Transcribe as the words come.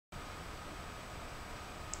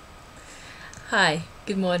Hi,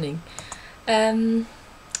 good morning. I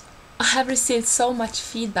have received so much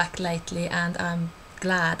feedback lately, and I'm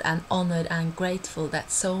glad and honored and grateful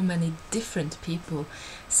that so many different people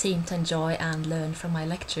seem to enjoy and learn from my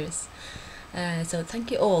lectures. So thank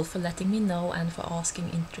you all for letting me know and for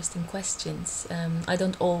asking interesting questions. I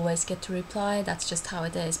don't always get to reply, that's just how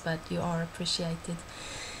it is, but you are appreciated.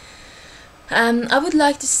 I would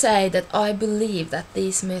like to say that I believe that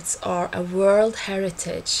these myths are a world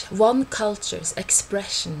heritage, one culture's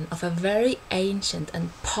expression of a very ancient and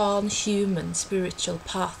pan-human spiritual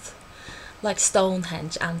path. Like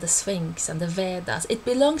Stonehenge and the Sphinx and the Vedas, it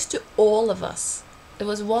belongs to all of us. There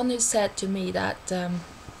was one who said to me that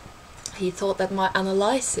he thought that my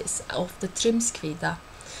analysis of the Trimskvida,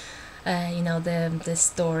 the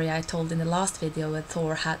story I told in the last video where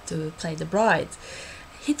Thor had to play the bride,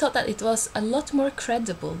 he thought that it was a lot more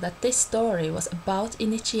credible that this story was about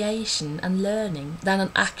initiation and learning than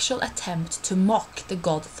an actual attempt to mock the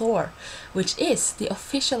god Thor, which is the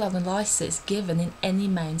official analysis given in any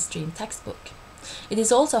mainstream textbook. It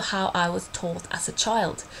is also how I was taught as a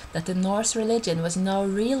child, that the Norse religion was no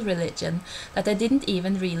real religion, that they didn't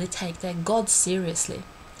even really take their gods seriously.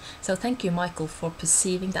 So thank you, Michael, for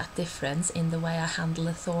perceiving that difference in the way I handle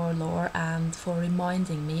the Thor lore and for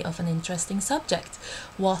reminding me of an interesting subject.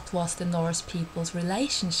 What was the Norse people's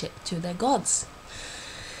relationship to their gods?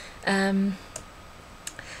 As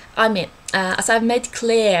I've made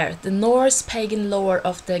clear, the Norse pagan lore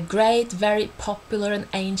of the great, very popular and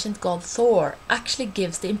ancient god Thor actually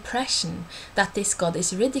gives the impression that this god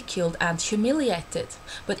is ridiculed and humiliated.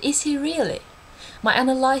 But is he really? My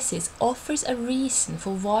analysis offers a reason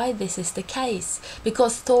for why this is the case,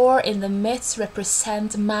 because Thor in the myths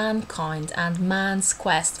represents mankind and man's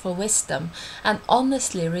quest for wisdom, and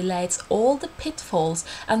honestly relates all the pitfalls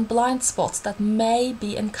and blind spots that may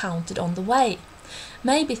be encountered on the way.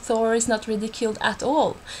 Maybe Thor is not ridiculed at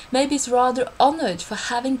all. Maybe he's rather honored for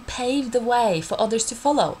having paved the way for others to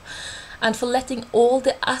follow, and for letting all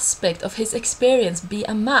the aspect of his experience be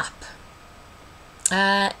a map.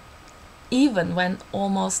 Even when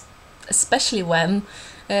especially when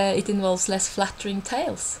it involves less flattering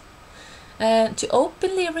tales. To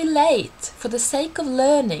openly relate for the sake of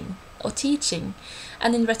learning or teaching,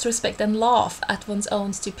 and in retrospect then laugh at one's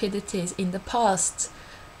own stupidities in the past,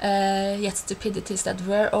 yet stupidities that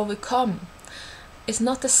were overcome, is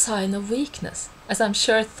not a sign of weakness, as I'm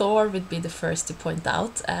sure Thor would be the first to point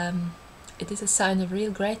out. It is a sign of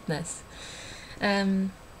real greatness.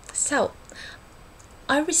 So,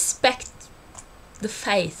 I respect the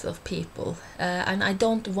faith of people, and I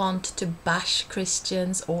don't want to bash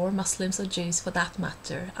Christians or Muslims or Jews for that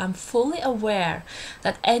matter. I'm fully aware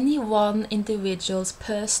that any one individual's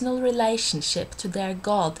personal relationship to their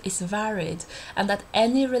God is varied, and that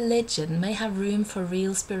any religion may have room for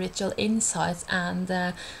real spiritual insights and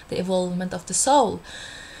the evolvement of the soul.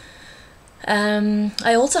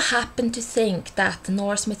 I also happen to think that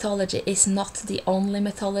Norse mythology is not the only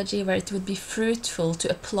mythology where it would be fruitful to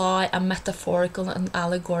apply a metaphorical and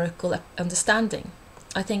allegorical understanding.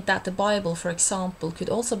 I think that the Bible, for example, could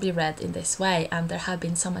also be read in this way, and there have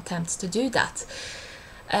been some attempts to do that.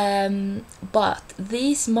 But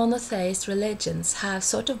these monotheist religions have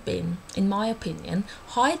sort of been, in my opinion,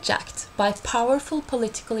 hijacked by powerful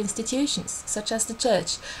political institutions, such as the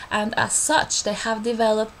church, and as such they have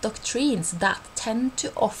developed doctrines that tend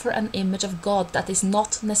to offer an image of God that is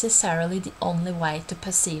not necessarily the only way to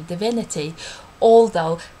perceive divinity,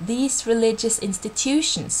 although these religious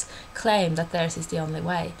institutions claim that theirs is the only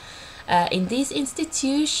way. In these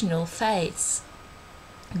institutional faiths,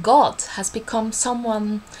 God has become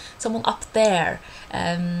someone up there,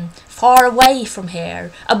 far away from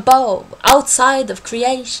here, above, outside of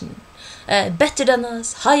creation, better than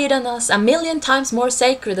us, higher than us, a million times more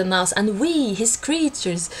sacred than us, and we, his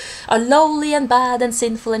creatures, are lowly and bad and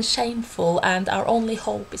sinful and shameful, and our only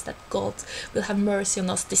hope is that God will have mercy on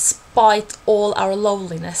us despite all our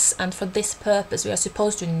lowliness, and for this purpose we are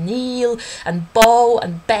supposed to kneel and bow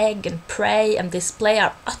and beg and pray and display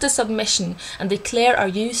our utter submission and declare our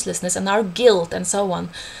uselessness and our guilt and so on.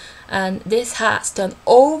 And this has, to an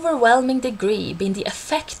overwhelming degree, been the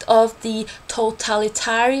effect of the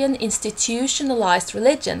totalitarian institutionalized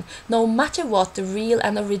religion, no matter what the real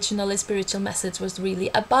and originally spiritual message was really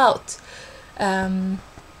about. And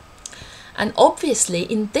obviously,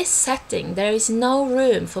 in this setting, there is no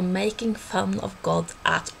room for making fun of God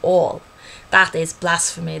at all. That is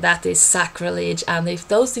blasphemy, that is sacrilege, and if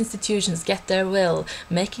those institutions get their will,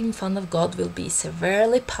 making fun of God will be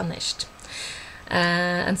severely punished.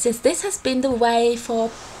 And since this has been the way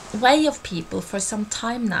of people for some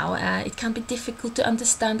time now, it can be difficult to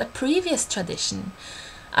understand a previous tradition,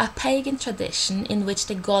 a pagan tradition in which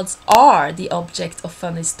the gods are the object of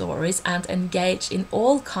funny stories and engage in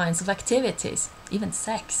all kinds of activities, even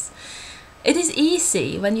sex. It is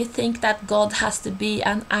easy when you think that God has to be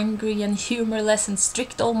an angry and humorless and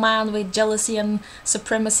strict old man with jealousy and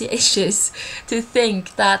supremacy issues to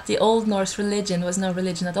think that the Old Norse religion was no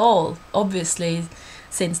religion at all, obviously,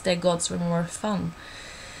 since their gods were more fun.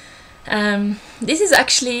 This is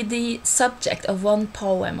actually the subject of one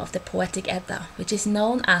poem of the Poetic Edda, which is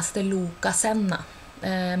known as the Lokasenna,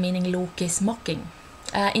 meaning Loki's mocking.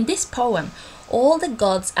 In this poem, all the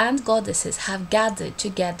gods and goddesses have gathered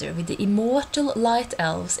together with the immortal light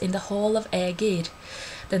elves in the hall of Aegir.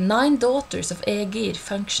 The 9 daughters of Aegir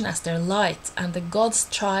function as their light, and the gods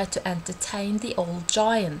try to entertain the old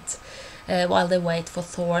giant, while they wait for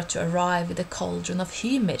Thor to arrive with the cauldron of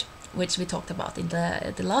Hymir, which we talked about in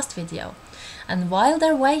the last video. And while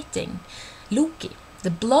they're waiting, Loki, the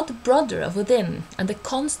blood brother of Idunn and the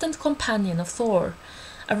constant companion of Thor,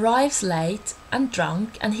 arrives late and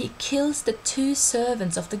drunk, and he kills the 2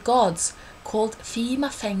 servants of the gods called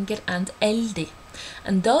Fimafinger and Eldi,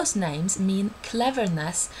 and those names mean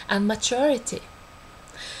cleverness and maturity.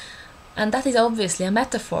 And that is obviously a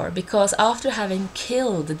metaphor, because after having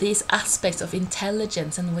killed these aspects of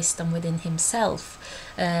intelligence and wisdom within himself,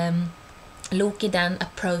 Loki then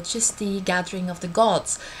approaches the gathering of the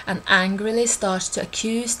gods and angrily starts to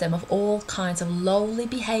accuse them of all kinds of lowly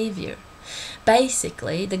behavior.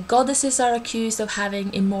 Basically, the goddesses are accused of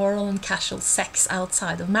having immoral and casual sex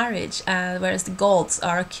outside of marriage, whereas the gods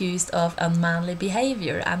are accused of unmanly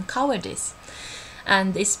behavior and cowardice.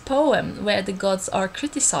 And this poem, where the gods are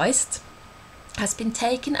criticized, has been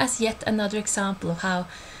taken as yet another example of how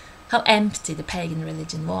empty the pagan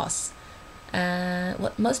religion was.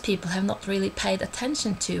 What most people have not really paid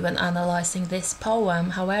attention to when analyzing this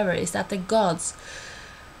poem, however, is that the gods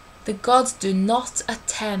do not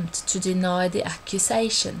attempt to deny the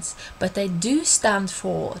accusations, but they do stand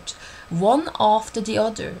forward, one after the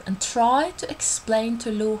other, and try to explain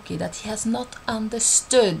to Loki that he has not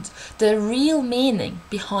understood the real meaning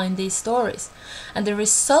behind these stories. And the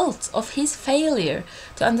result of his failure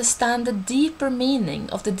to understand the deeper meaning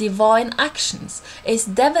of the divine actions is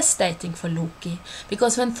devastating for Loki,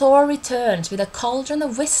 because when Thor returns with a cauldron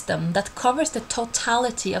of wisdom that covers the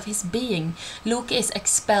totality of his being, Loki is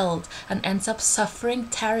expelled and ends up suffering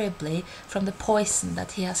terribly from the poison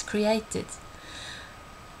that he has created.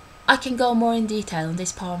 I can go more in detail on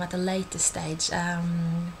this poem at a later stage,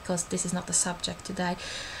 because this is not the subject today.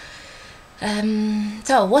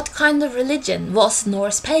 So, what kind of religion was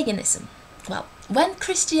Norse paganism? Well, when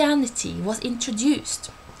Christianity was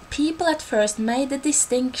introduced, people at first made the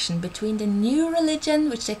distinction between the new religion,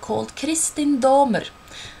 which they called Kristindomer,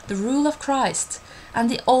 the rule of Christ, and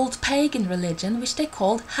the old pagan religion, which they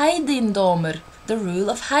called Heidindomer, the rule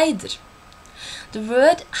of Seidr. The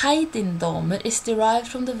word Heidindomer is derived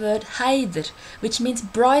from the word Seidr, which means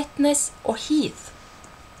brightness or heath,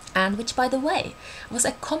 and which, by the way, was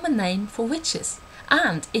a common name for witches,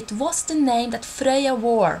 and it was the name that Freya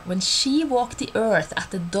wore when she walked the earth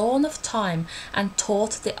at the dawn of time and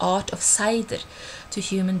taught the art of Seidr to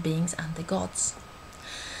human beings and the gods.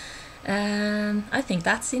 I think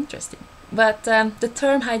that's interesting. But the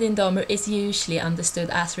term Heidindomer is usually understood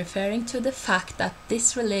as referring to the fact that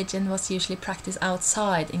this religion was usually practiced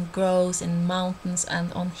outside in groves, in mountains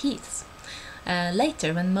and on heaths.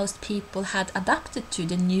 Later, when most people had adapted to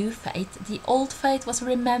the new faith, the old faith was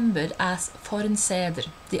remembered as Fornsedr,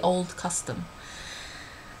 the old custom.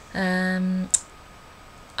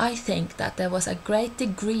 I think that there was a great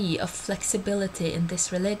degree of flexibility in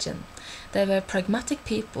this religion. They were pragmatic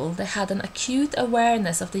people. They had an acute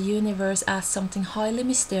awareness of the universe as something highly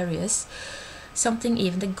mysterious, something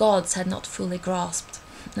even the gods had not fully grasped.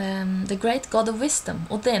 The great god of wisdom,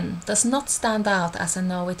 Odin, does not stand out as a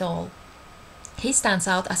know-it-all. He stands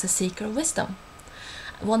out as a seeker of wisdom,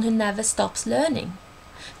 one who never stops learning.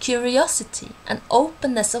 Curiosity and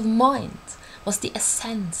openness of mind was the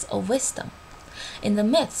essence of wisdom. In the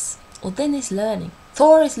myths, Odin is learning,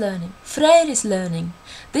 Thor is learning, Freyr is learning.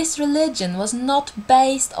 This religion was not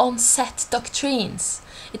based on set doctrines.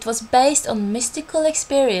 It was based on mystical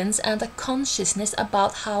experience and a consciousness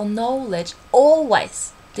about how knowledge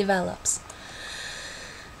always develops.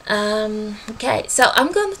 Okay, so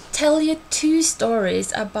I'm going to tell you 2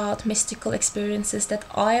 stories about mystical experiences that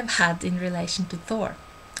I've had in relation to Thor.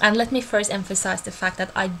 And let me first emphasize the fact that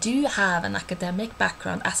I do have an academic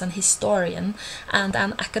background as an historian and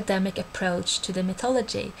an academic approach to the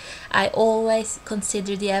mythology. I always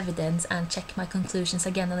consider the evidence and check my conclusions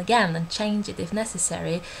again and again and change it if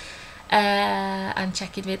necessary. and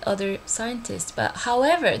check it with other scientists. But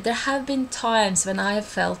however, there have been times when I have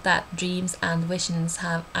felt that dreams and visions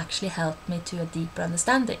have actually helped me to a deeper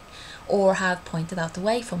understanding, or have pointed out the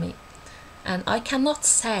way for me. And I cannot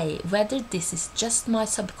say whether this is just my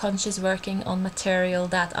subconscious working on material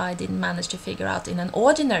that I didn't manage to figure out in an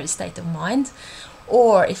ordinary state of mind,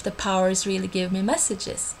 or if the powers really give me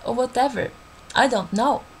messages, or whatever. I don't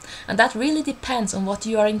know. And that really depends on what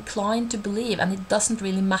you are inclined to believe, and it doesn't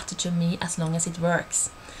really matter to me as long as it works.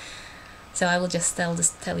 So I will just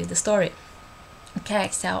tell you the story. Okay,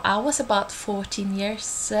 so I was about 14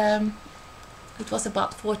 years... it was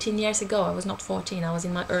about 14 years ago. I was not 14, I was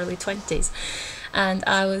in my early 20s. And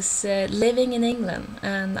I was living in England,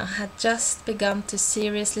 and I had just begun to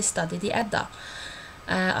seriously study the Edda.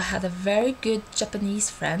 I had a very good Japanese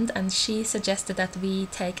friend, and she suggested that we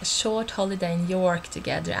take a short holiday in York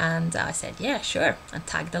together, and I said yeah, sure, and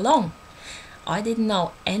tagged along. I didn't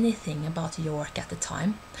know anything about York at the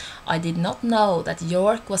time. I did not know that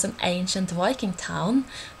York was an ancient Viking town,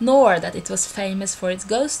 nor that it was famous for its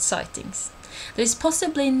ghost sightings. There is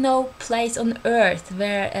possibly no place on earth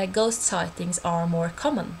where ghost sightings are more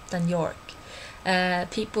common than York.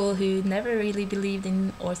 People who never really believed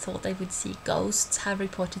in or thought they would see ghosts have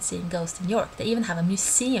reported seeing ghosts in York. They even have a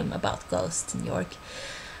museum about ghosts in York.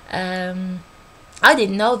 I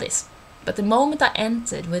didn't know this, but the moment I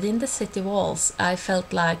entered within the city walls, I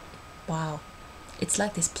felt like, wow, it's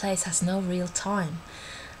like this place has no real time,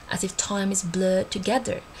 as if time is blurred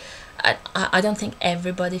together. I don't think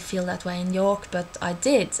everybody feel that way in York, but I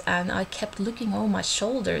did, and I kept looking over my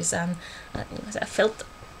shoulders, and I felt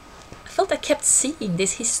I kept seeing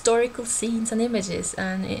these historical scenes and images,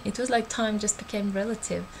 and it was like time just became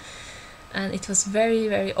relative, and it was very,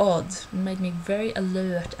 very odd. It made me very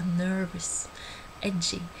alert and nervous,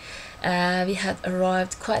 edgy. We had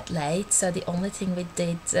arrived quite late, so the only thing we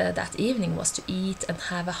did that evening was to eat and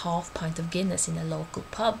have a half pint of Guinness in a local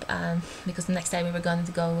pub, because the next day we were going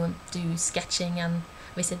to go and do sketching and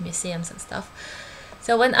visit museums and stuff.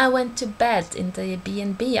 So when I went to bed in the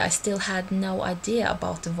B&B, I still had no idea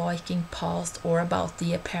about the Viking past or about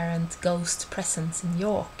the apparent ghost presence in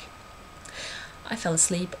York. I fell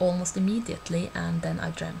asleep almost immediately, and then I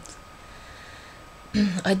dreamt.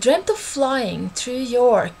 I dreamt of flying through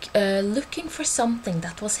York, looking for something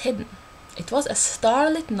that was hidden. It was a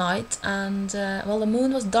starlit night, and well, the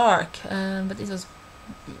moon was dark, but it was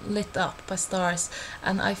lit up by stars,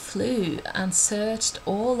 and I flew and searched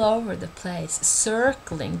all over the place,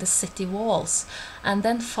 circling the city walls, and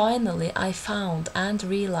then finally I found and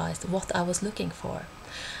realized what I was looking for.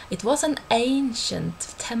 It was an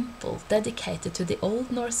ancient temple dedicated to the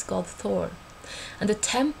Old Norse god Thor. And the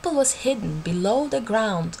temple was hidden below the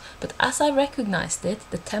ground, but as I recognized it,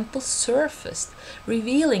 the temple surfaced,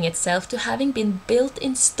 revealing itself to having been built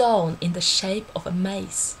in stone in the shape of a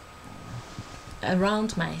maze, a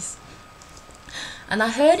round maze. And I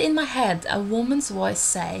heard in my head a woman's voice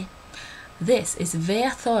say, "This is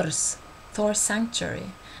Thor's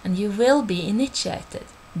sanctuary, and you will be initiated.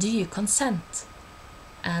 Do you consent?"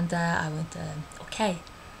 And I went, okay.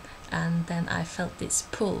 And then I felt this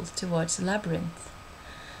pull towards the labyrinth.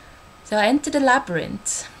 So I entered the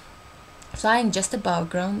labyrinth, flying just above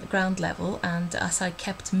ground level, and as I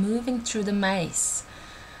kept moving through the maze,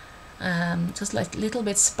 just like a little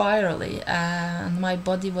bit spirally, and my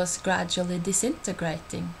body was gradually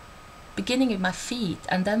disintegrating, beginning with my feet,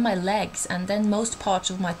 and then my legs, and then most parts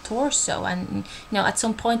of my torso, and at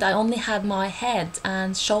some point I only had my head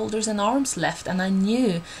and shoulders and arms left, and I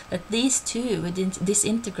knew that these two would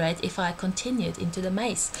disintegrate if I continued into the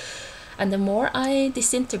maze. And the more I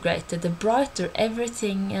disintegrated, the brighter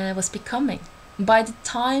everything was becoming. By the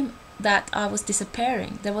time that I was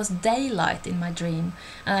disappearing, there was daylight in my dream,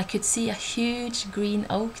 and I could see a huge green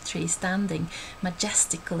oak tree standing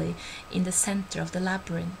majestically in the center of the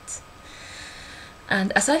labyrinth.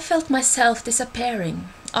 And as I felt myself disappearing,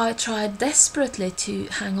 I tried desperately to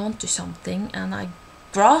hang on to something, and I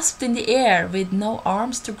grasped in the air with no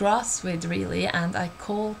arms to grasp with, really, and I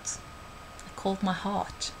called my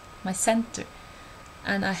heart, my center,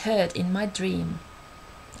 and I heard in my dream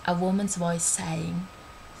a woman's voice saying,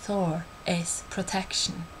 "Thor is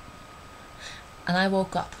protection." And I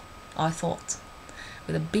woke up, I thought,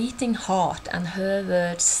 with a beating heart and her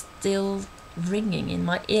words still ringing in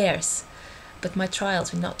my ears. But my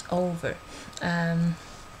trials were not over.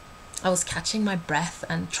 I was catching my breath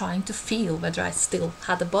and trying to feel whether I still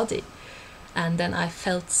had a body. And then I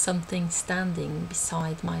felt something standing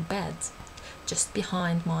beside my bed, just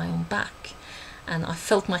behind my own back. And I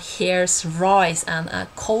felt my hairs rise and a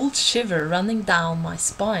cold shiver running down my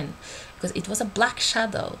spine, because it was a black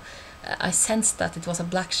shadow I sensed that it was a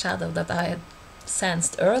black shadow that I had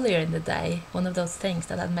sensed earlier in the day, one of those things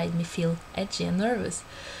that had made me feel edgy and nervous.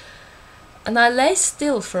 And I lay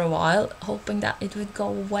still for a while, hoping that it would go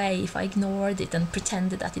away if I ignored it and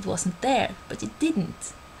pretended that it wasn't there, but it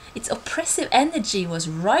didn't. Its oppressive energy was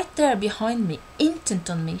right there behind me, intent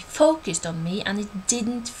on me, focused on me, and it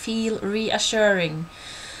didn't feel reassuring.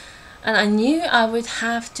 And I knew I would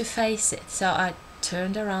have to face it, so I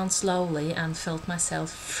turned around slowly and felt myself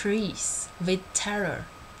freeze with terror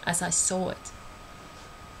as I saw it.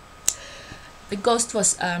 The ghost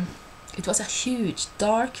was it was a huge,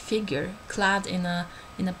 dark figure clad in a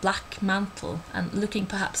black mantle and looking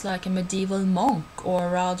perhaps like a medieval monk, or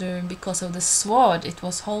rather, because of the sword it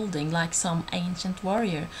was holding, like some ancient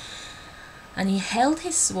warrior. And he held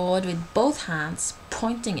his sword with both hands,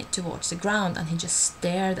 pointing it towards the ground, and he just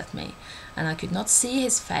stared at me. And I could not see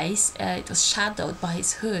his face, it was shadowed by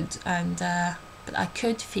his hood, and but I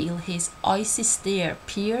could feel his icy stare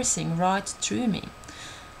piercing right through me.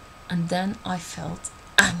 And then I felt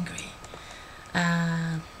angry.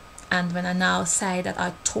 And when I now say that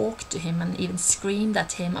I talked to him and even screamed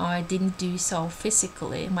at him, I didn't do so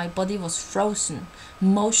physically. My body was frozen,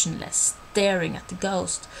 motionless, staring at the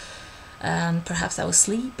ghost. And perhaps I was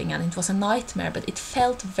sleeping and it was a nightmare, but it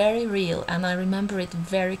felt very real, and I remember it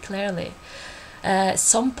very clearly.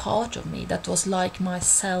 Some part of me that was like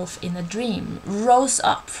myself in a dream rose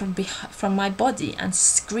up from my body and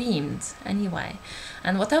screamed anyway.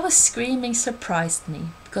 And what I was screaming surprised me,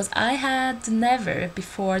 because I had never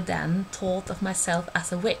before then thought of myself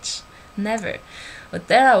as a witch. Never. But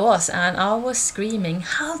there I was, and I was screaming,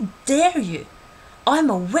 "How dare you! I'm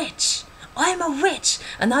a witch! I'm a witch,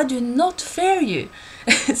 and I do not fear you!"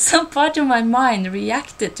 Some part of my mind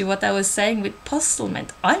reacted to what I was saying with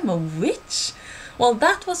puzzlement. I'm a witch? Well,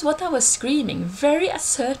 that was what I was screaming, very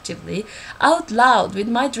assertively, out loud with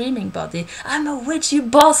my dreaming body. "I'm a witch, you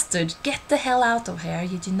bastard! Get the hell out of here,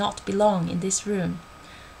 you do not belong in this room."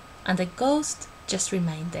 And the ghost just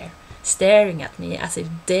remained there, staring at me as if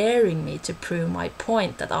daring me to prove my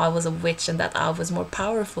point, that I was a witch and that I was more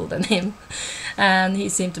powerful than him. And he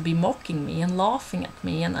seemed to be mocking me and laughing at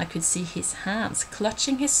me, and I could see his hands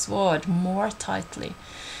clutching his sword more tightly.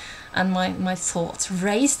 And my thoughts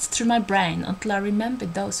raced through my brain until I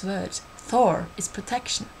remembered those words: Thor is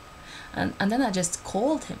protection. And then I just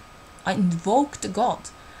called him. I invoked the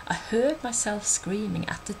god. I heard myself screaming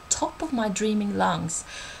at the top of my dreaming lungs,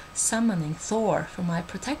 summoning Thor for my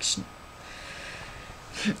protection.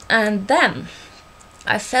 And then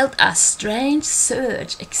I felt a strange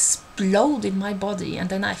surge explode in my body, and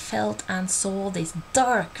then I felt and saw this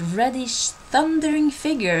dark, reddish, thundering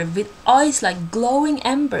figure with eyes like glowing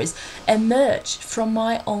embers emerge from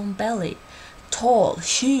my own belly. Tall,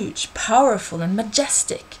 huge, powerful and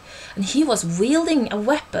majestic. And he was wielding a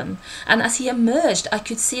weapon, and as he emerged I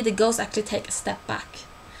could see the ghost actually take a step back.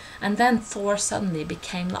 And then Thor suddenly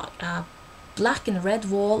became like a black and red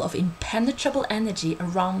wall of impenetrable energy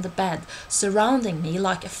around the bed, surrounding me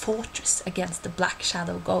like a fortress against the black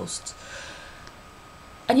shadow ghost.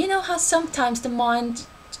 And you know how sometimes the mind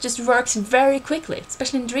just works very quickly,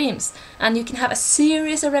 especially in dreams, and you can have a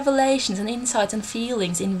series of revelations and insights and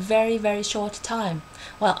feelings in very, very short time.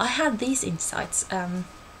 Well, I had these insights.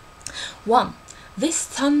 One, this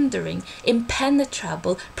thundering,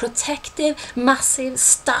 impenetrable, protective, massive,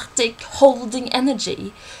 static, holding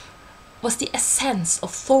energy was the essence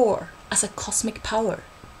of Thor as a cosmic power.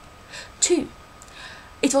 2,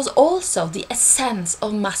 it was also the essence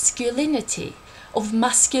of masculinity, of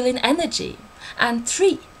masculine energy. And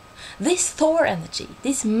 3, this Thor energy,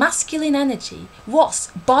 this masculine energy,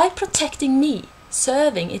 was, by protecting me,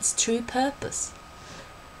 serving its true purpose.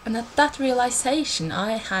 And at that realization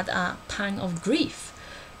I had a pang of grief,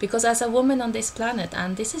 because as a woman on this planet,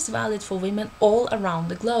 and this is valid for women all around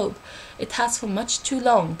the globe, it has for much too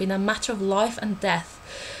long been a matter of life and death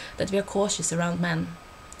that we are cautious around men.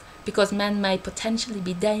 Because men may potentially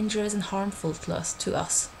be dangerous and harmful to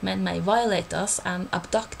us. Men may violate us and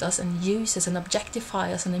abduct us and use us and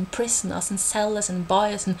objectify us and imprison us and sell us and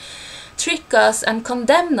buy us and trick us and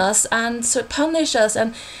condemn us and punish us.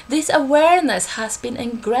 And this awareness has been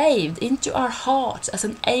engraved into our hearts as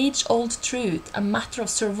an age-old truth, a matter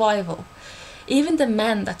of survival. Even the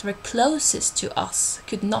men that were closest to us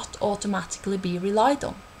could not automatically be relied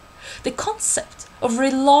on. The concept of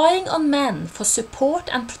relying on men for support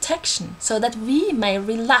and protection so that we may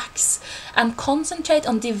relax and concentrate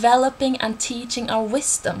on developing and teaching our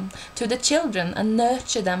wisdom to the children and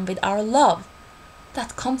nurture them with our love,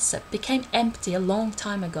 that concept became empty a long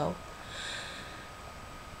time ago.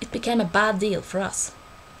 It became a bad deal for us.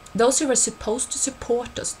 Those who were supposed to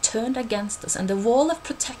support us turned against us, and the wall of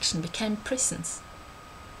protection became prisons.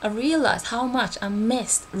 I realized how much I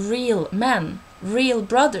missed real men, real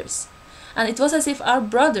brothers, and it was as if our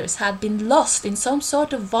brothers had been lost in some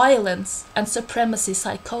sort of violence and supremacy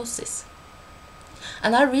psychosis.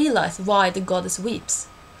 And I realized why the goddess weeps.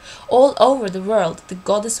 All over the world the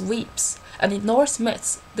goddess weeps, and in Norse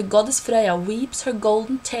myths the goddess Freya weeps her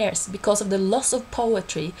golden tears because of the loss of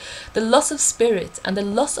poetry, the loss of spirit, and the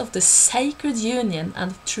loss of the sacred union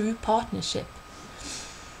and true partnership.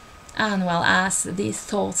 And well, as these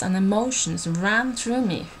thoughts and emotions ran through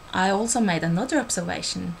me, I also made another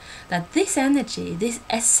observation, that this energy, this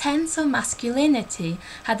essence of masculinity,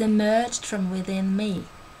 had emerged from within me.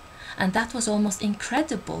 And that was almost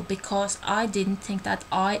incredible, because I didn't think that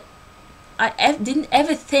I didn't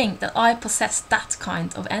ever think that I possessed that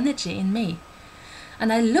kind of energy in me.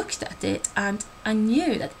 And I looked at it and I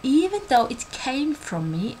knew that even though it came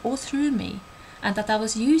from me or through me, and that I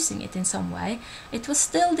was using it in some way, it was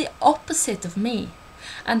still the opposite of me.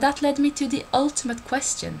 And that led me to the ultimate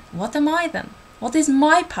question: what am I then? What is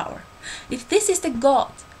my power? If this is the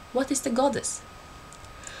god, what is the goddess?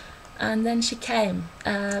 And then she came,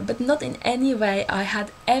 but not in any way I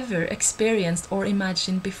had ever experienced or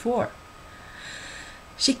imagined before.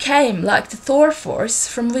 She came like the Thor force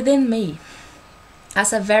from within me,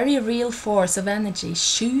 as a very real force of energy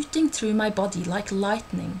shooting through my body like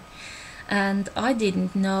lightning. And I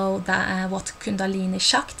didn't know that what Kundalini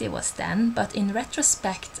Shakti was then, but in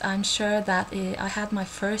retrospect I'm sure that I had my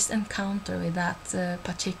first encounter with that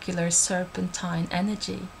particular serpentine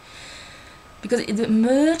energy. Because it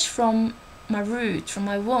emerged from my root, from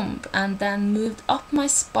my womb, and then moved up my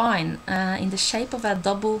spine in the shape of a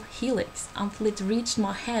double helix until it reached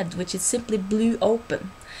my head, which it simply blew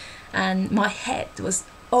open. And my head was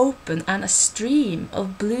open, and a stream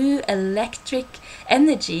of blue electric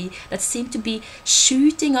energy that seemed to be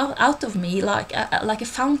shooting out of me like a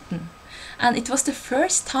fountain. And it was the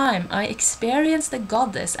first time I experienced the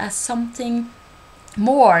goddess as something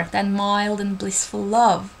more than mild and blissful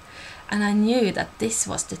love. And I knew that this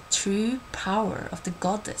was the true power of the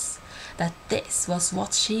goddess, that this was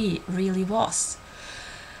what she really was.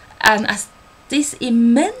 And as this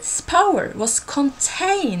immense power was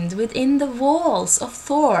contained within the walls of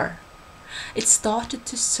Thor, it started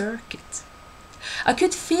to circuit. I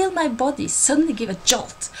could feel my body suddenly give a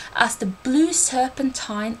jolt as the blue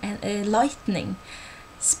serpentine lightning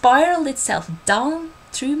spiraled itself down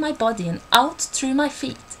through my body and out through my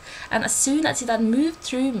feet. And as soon as it had moved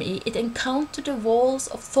through me, it encountered the walls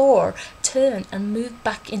of Thor, turned and moved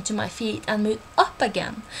back into my feet and moved up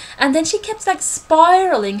again. And then she kept like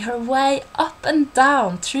spiraling her way up and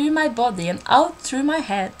down through my body and out through my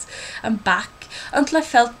head and back until I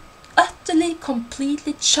felt utterly,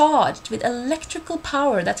 completely charged with electrical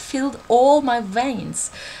power that filled all my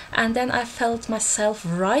veins. And then I felt myself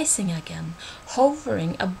rising again,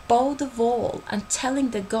 hovering above the wall and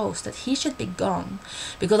telling the ghost that he should be gone,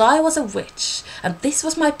 because I was a witch and this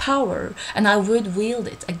was my power and I would wield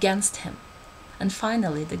it against him. And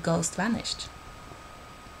finally the ghost vanished.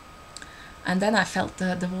 And then I felt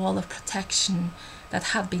the wall of protection that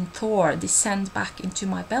had been Thor descend back into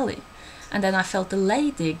my belly. And then I felt the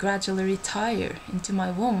lady gradually retire into my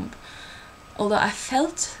womb, although I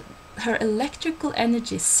felt her electrical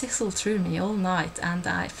energy sizzle through me all night, and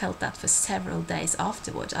I felt that for several days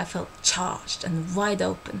afterwards. I felt charged and wide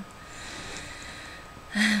open.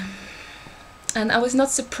 And I was not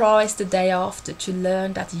surprised the day after to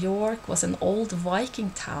learn that York was an old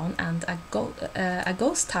Viking town and a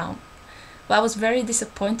ghost town. But I was very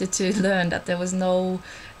disappointed to learn that there was no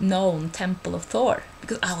known temple of Thor,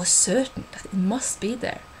 because I was certain that it must be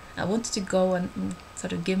there. I wanted to go and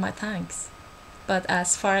sort of give my thanks. But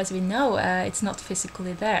as far as we know, it's not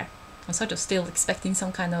physically there. I'm sort of still expecting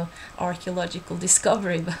some kind of archaeological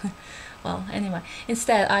discovery, but well, anyway.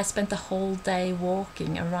 Instead, I spent the whole day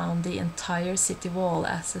walking around the entire city wall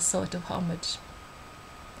as a sort of homage.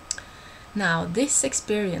 Now, this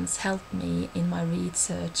experience helped me in my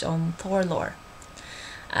research on Thor lore.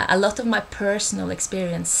 A lot of my personal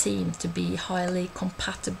experience seemed to be highly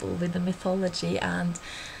compatible with the mythology, and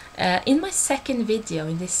in my second video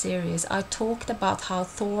in this series I talked about how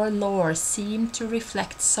Thor lore seemed to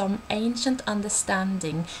reflect some ancient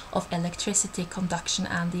understanding of electricity conduction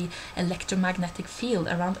and the electromagnetic field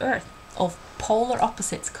around Earth, of polar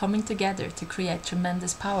opposites coming together to create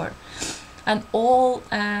tremendous power. And all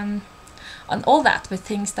that were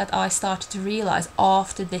things that I started to realize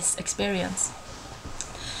after this experience.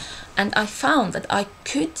 And I found that I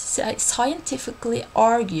could scientifically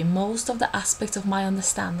argue most of the aspects of my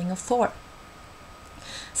understanding of Thor.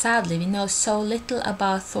 Sadly, we know so little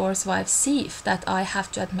about Thor's wife Sif that I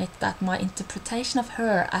have to admit that my interpretation of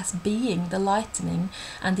her as being the lightning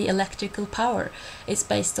and the electrical power is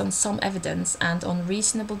based on some evidence and on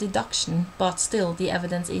reasonable deduction, but still the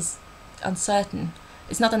evidence is uncertain.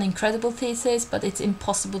 It's not an incredible thesis, but it's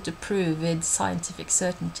impossible to prove with scientific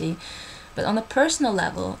certainty. But on a personal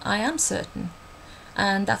level, I am certain,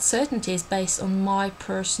 and that certainty is based on my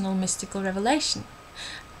personal mystical revelation.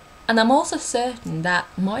 And I'm also certain that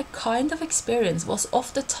my kind of experience was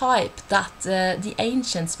of the type that the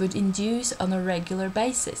ancients would induce on a regular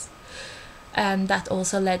basis. And that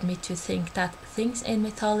also led me to think that things in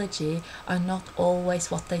mythology are not always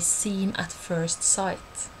what they seem at first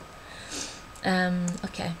sight.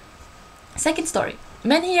 Okay. Second story.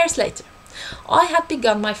 Many years later, I had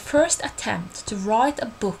begun my first attempt to write a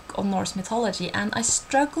book on Norse mythology, and I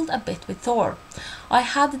struggled a bit with Thor. I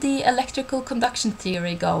had the electrical conduction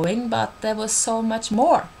theory going, but there was so much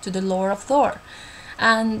more to the lore of Thor.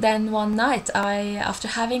 And then one night, after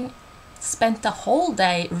having spent the whole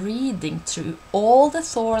day reading through all the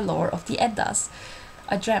Thor lore of the Eddas,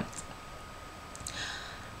 I dreamt.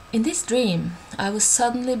 In this dream, I was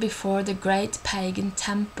suddenly before the great pagan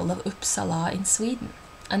temple of Uppsala in Sweden.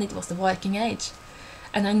 And it was the Viking Age,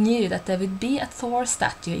 and I knew that there would be a Thor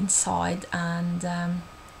statue inside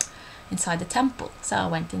inside the temple. So I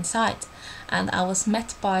went inside, and I was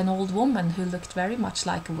met by an old woman who looked very much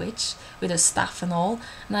like a witch, with a staff and all,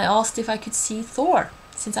 and I asked if I could see Thor,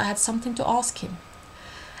 since I had something to ask him.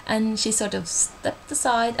 And she sort of stepped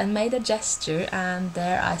aside and made a gesture, and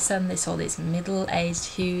there I suddenly saw this middle-aged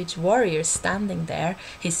huge warrior standing there.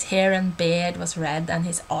 His hair and beard was red, and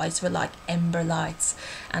his eyes were like ember lights.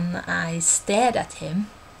 And I stared at him,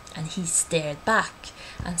 and he stared back.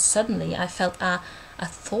 And suddenly I felt a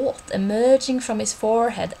thought emerging from his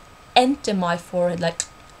forehead enter my forehead like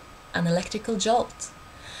an electrical jolt.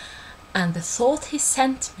 And the thought he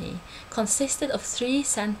sent me consisted of 3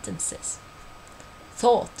 sentences.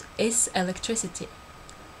 Thought is electricity.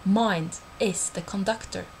 Mind is the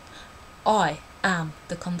conductor. I am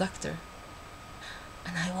the conductor.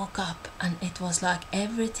 And I woke up, and it was like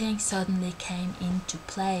everything suddenly came into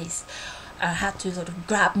place. I had to sort of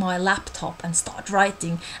grab my laptop and start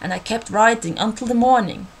writing, and I kept writing until the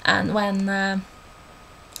morning. And when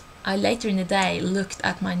I later in the day looked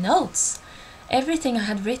at my notes, everything I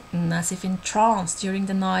had written as if in trance during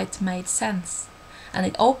the night made sense. And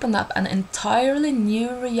it opened up an entirely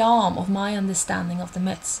new realm of my understanding of the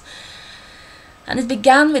myths. And it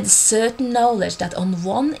began with a certain knowledge that on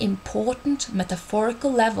one important metaphorical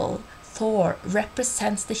level, Thor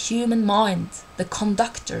represents the human mind, the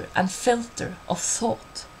conductor and filter of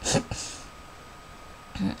thought.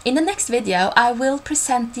 In the next video, I will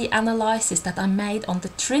present the analysis that I made on the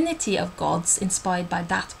Trinity of gods inspired by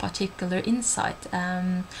that particular insight.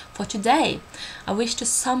 For today, I wish to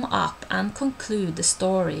sum up and conclude the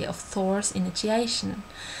story of Thor's initiation.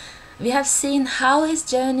 We have seen how his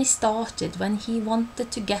journey started when he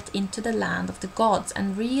wanted to get into the land of the gods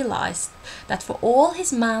and realized that for all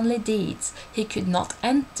his manly deeds, he could not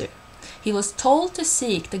enter. He was told to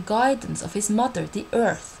seek the guidance of his mother, the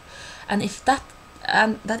earth, and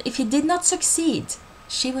that if he did not succeed,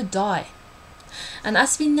 she would die. And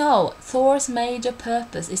as we know, Thor's major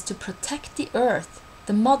purpose is to protect the earth,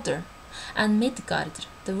 the mother, and Midgard,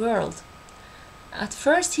 the world. At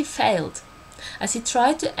first he failed. As he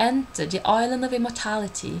tried to enter the island of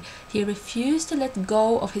immortality, he refused to let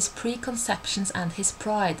go of his preconceptions and his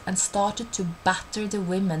pride, and started to batter the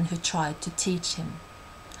women who tried to teach him.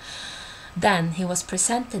 Then he was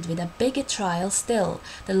presented with a bigger trial still,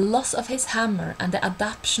 the loss of his hammer and the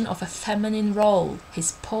adoption of a feminine role,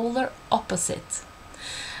 his polar opposite.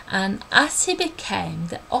 And as he became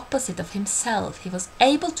the opposite of himself, he was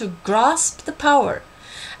able to grasp the power,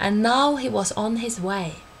 and now he was on his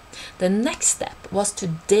way. The next step was to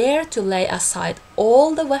dare to lay aside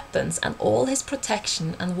all the weapons and all his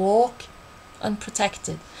protection and walk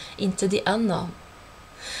unprotected into the unknown.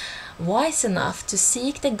 Wise enough to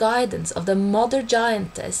seek the guidance of the mother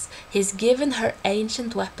giantess, he is given her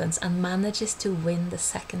ancient weapons and manages to win the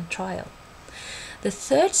second trial. The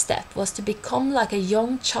third step was to become like a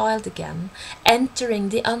young child again, entering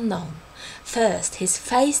the unknown. First, he is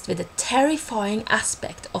faced with the terrifying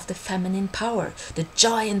aspect of the feminine power, the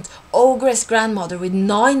giant ogress grandmother with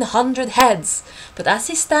 900 heads. But as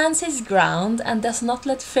he stands his ground and does not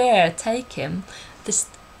let fear take him,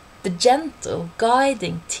 the gentle,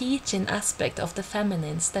 guiding, teaching aspect of the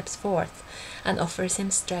feminine steps forth and offers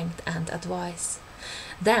him strength and advice.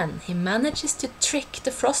 Then he manages to trick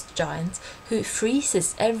the frost giant, who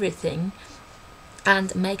freezes everything,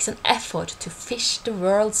 and makes an effort to fish the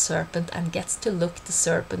world serpent and gets to look the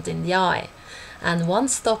serpent in the eye. And one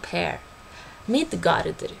stop here.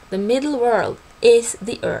 Midgardr, the middle world, is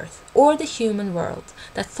the earth, or the human world,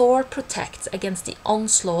 that Thor protects against the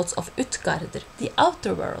onslaughts of Utgardr, the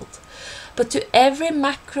outer world. But to every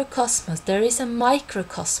macrocosmos there is a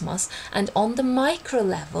microcosmos, and on the micro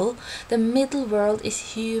level, the middle world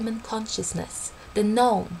is human consciousness, the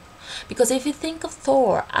known. Because if you think of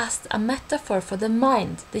Thor as a metaphor for the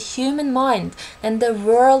mind, the human mind, then the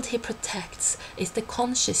world he protects is the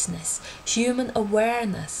consciousness, human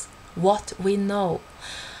awareness, what we know.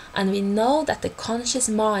 And we know that the conscious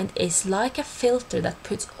mind is like a filter that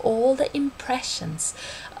puts all the impressions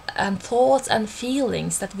and thoughts and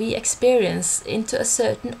feelings that we experience into a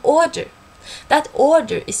certain order. That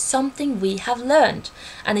order is something we have learned,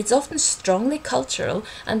 and it's often strongly cultural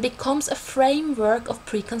and becomes a framework of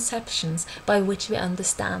preconceptions by which we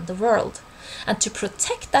understand the world. And to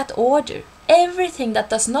protect that order, everything that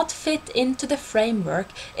does not fit into the framework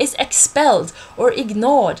is expelled or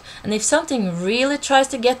ignored. And if something really tries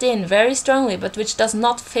to get in very strongly but which does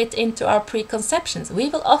not fit into our preconceptions, we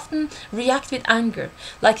will often react with anger,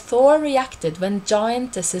 like Thor reacted when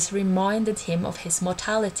giantesses reminded him of his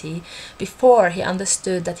mortality before he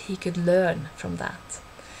understood that he could learn from that.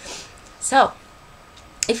 So,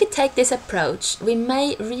 if we take this approach, we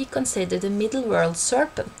may reconsider the middle world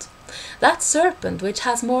serpent. That serpent, which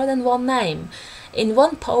has more than one name. In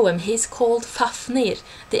one poem he is called Fafnir,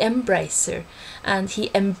 the embracer, and he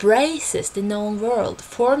embraces the known world,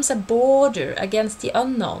 forms a border against the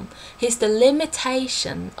unknown. He is the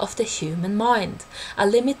limitation of the human mind, a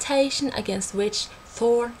limitation against which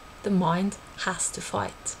Thor, the mind, has to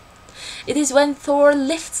fight. It is when Thor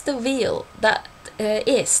lifts the veil that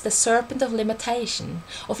is the serpent of limitation,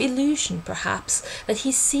 of illusion perhaps, that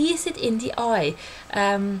he sees it in the eye,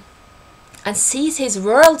 and sees his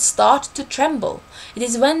world start to tremble. It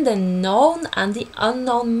is when the known and the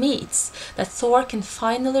unknown meets that Thor can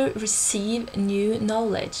finally receive new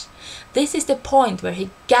knowledge. This is the point where he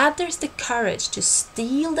gathers the courage to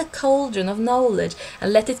steal the cauldron of knowledge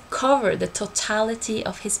and let it cover the totality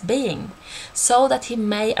of his being, so that he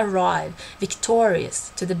may arrive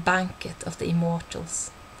victorious to the banquet of the immortals.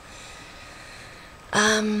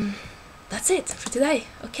 That's it for today.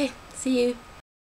 Okay, see you.